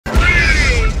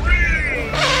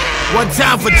One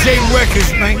time for J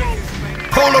Records, man.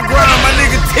 Polo Ground, my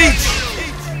nigga Teach.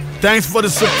 Thanks for the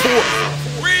support.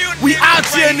 We out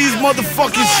here in these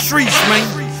motherfucking streets, man.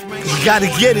 We gotta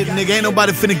get it, nigga. Ain't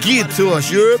nobody finna give it to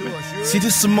us, you heard me? See,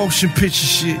 this some motion picture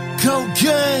shit.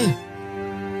 Cocaine.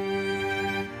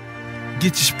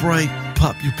 Get your Sprite,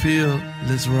 pop your pill,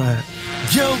 let's ride.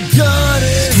 Yo,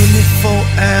 Gotti. 24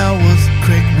 hours,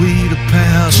 crack weed or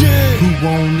powder. Yeah. Who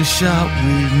wanna shop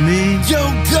with me? Yo,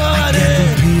 Gotti. I got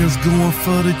them pills going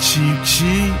for the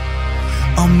cheap.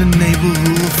 I'm the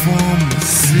neighborhood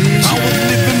pharmacy. I was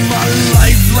living my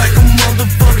life like a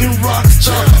motherfucking rock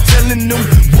star, telling them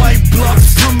white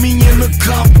blocks, put me in a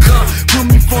cop car,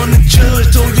 put me from the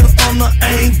judge, told your honor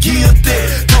I ain't guilty.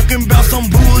 Talking about some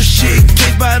bullshit,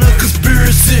 came by the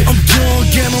conspiracy. I'm young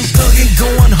and I'm thugging,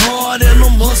 going hard and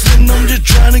I'm hustling. I'm just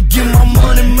trying to get my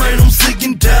money, man. I'm sick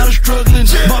and tired of struggling.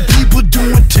 My people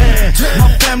doing time,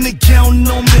 my family counting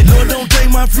on me. Lord, don't take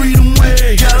my freedom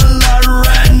away. Got a lot of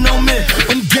riding on me.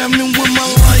 I'm gambling with my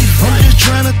life. I'm just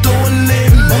trying to throw a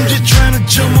leg. I'm just trying to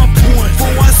jump my point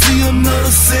before I see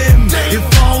another 7. If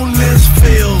all else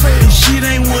fails, shit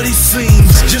ain't what it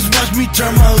seems. Just watch me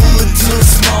turn my hood to a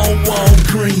small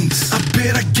Walgreens. I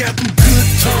bet I got them good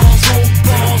times, old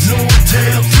balls, no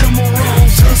tabs,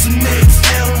 Timorons, Tussonets,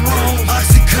 Adderall,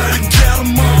 Oxycontin, I got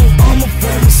them all. I'm a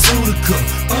pharmaceutical.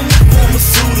 I'm a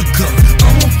pharmaceutical.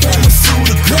 I'm a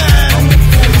pharmaceutical. I'm a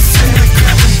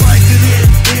pharmaceutical. I'm a biker that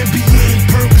NBA,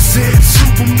 Percocet,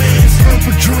 Superman,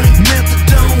 purple drink,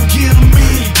 methadone. Get 'em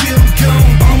in, get 'em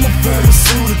gone. I'm a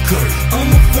pharmaceutical. I'm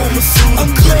a pharmaceutical.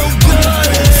 I'm a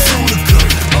pharmaceutical.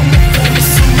 I'm a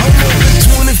pharmaceutical. I'm working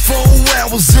 24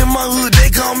 hours in my hood. They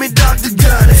call me Dr.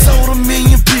 Gotti. Sold 1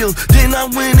 million pills, then I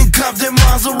went and copped that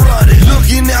Maserati.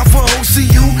 Looking out for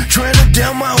OCU, trying to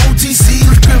down my OTC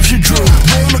prescription drug.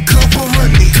 Want a couple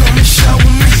honey, come and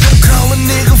shower me. Call a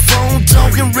nigga phone,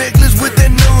 talking reckless with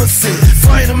that nonsense.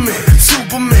 Vitamin,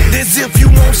 Superman, that's if you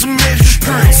want some extra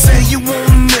strength. Say you want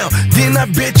them now, then I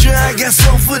bet you I got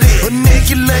some for that. A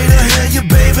naked later, hell you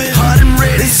baby, hot and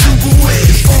ready, they super wet.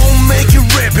 Phone make you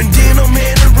rapping, then I'm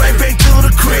headed right back to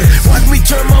the crib. Watch me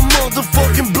turn my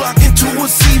motherfucking block into a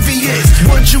CVS.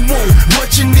 What you want,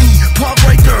 what you need, pop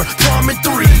right there, palm in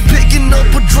 3. Picking up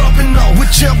or dropping off,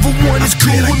 whichever one is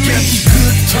cool with me.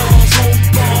 Good times, old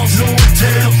balls, no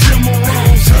tabs,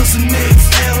 Timorons, Tussonets,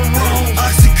 Adderall,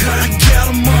 Oxycontin, I got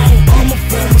 'em all. I'm a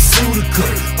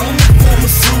pharmaceutical. I'm a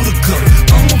pharmaceutical.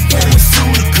 I'm a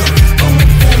pharmaceutical. I'm a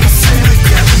pharmaceutical.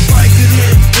 Got the biker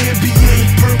that NBA,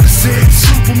 Percocet,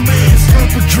 Superman,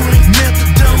 purple drink,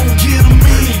 methadone. Get 'em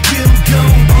in, get 'em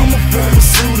gone. I'm a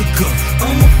pharmaceutical.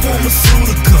 I'm a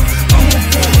pharmaceutical. I'm a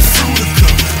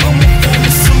pharmaceutical. I'm a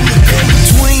pharmaceutical. In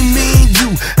between me and you,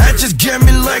 I just got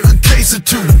me like a case or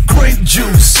 2. Grape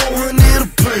juice, so honey to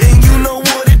pain, and you know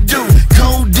what it do.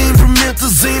 Codeine,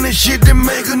 promethazine, and shit that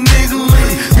make a nigga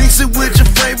lean. Mix it with your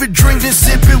favorite drink, then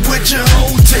sip it with your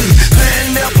whole team.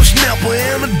 Pineapple, snapper,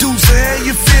 and a deuce, how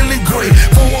you feeling great?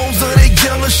 4 O's of that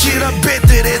yellow shit, I bet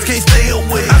that ass can't stay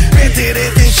away. I bet that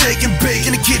ass can't shake and bake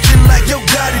in the kitchen like yo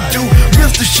Gotti do.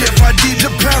 Mr. Chef, I did